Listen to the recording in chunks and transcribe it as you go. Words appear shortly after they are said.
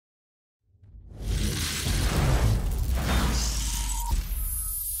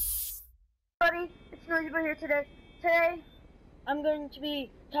everybody, it's Noisy here today. Today, I'm going to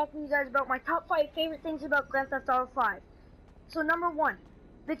be talking to you guys about my top 5 favorite things about Grand Theft Auto 5. So number 1,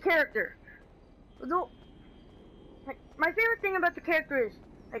 the character. My favorite thing about the character is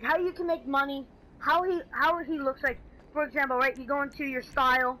like how you can make money, how he looks like. For example, right, you go into your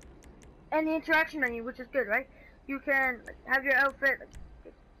style and the interaction menu, which is good, right? You can have your outfit.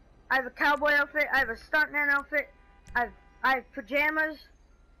 I have a cowboy outfit, I have a stuntman outfit, I have pajamas,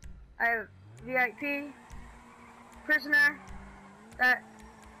 I have VIP, prisoner, that,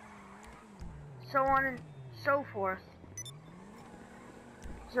 so on and so forth.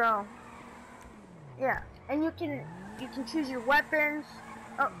 So, yeah, and you can choose your weapons.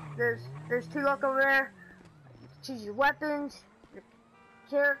 Oh, there's two luck over there. You can choose your weapons, your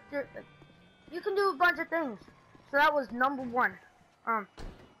character. You can do a bunch of things. So that was number 1.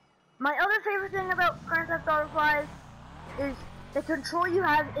 My other favorite thing about Grand Theft Auto 5 is the control you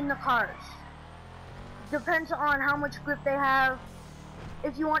have in the cars. Depends on how much grip they have.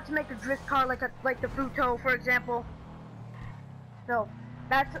 If you want to make a drift car like the Fruto, for example. So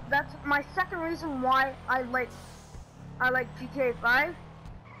that's my second reason why I like GTA 5.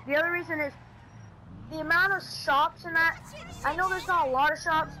 The other reason is the amount of shops in that. I know there's not a lot of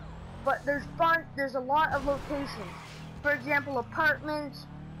shops, but there's a lot of locations. For example, apartments,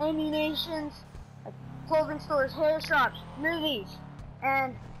 ammunitions, like clothing stores, hair shops, movies,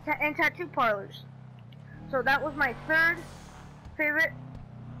 and tattoo parlors. So that was my third favorite.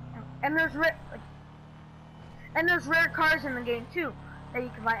 And there's rare cars in the game too that you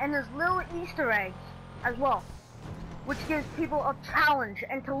can buy, and there's little Easter eggs as well, which gives people a challenge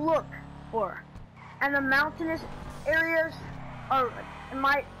and to look for. And the mountainous areas are, in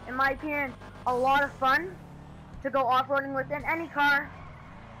my opinion, a lot of fun to go off-roading with in any car.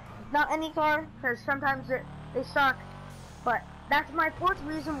 Not any car, because sometimes they suck. But that's my fourth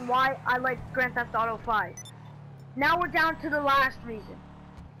reason why I like Grand Theft Auto 5. Now we're down to the last reason.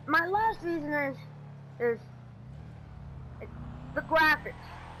 My last reason is the graphics.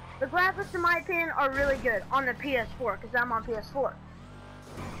 The graphics, in my opinion, are really good on the PS4, because I'm on PS4.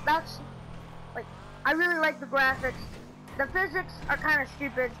 That's, like, I really like the graphics. The physics are kind of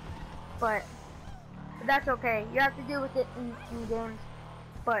stupid, but that's okay. You have to deal with it in games.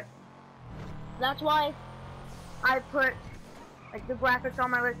 But that's why I put like the graphics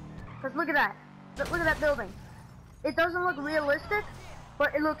on my list. Because look at that. Look at that building. It doesn't look realistic,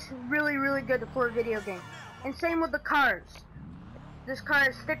 but it looks really, really good for a video game. And same with the cars. This car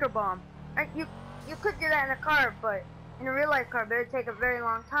is sticker bomb. Right? You could do that in a car, but in a real life car, but it'd take a very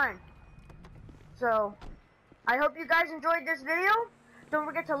long time. So I hope you guys enjoyed this video. Don't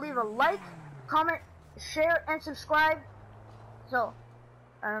forget to leave a like, comment, share, and subscribe. So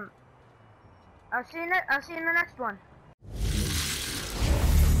I'll see you in the next one.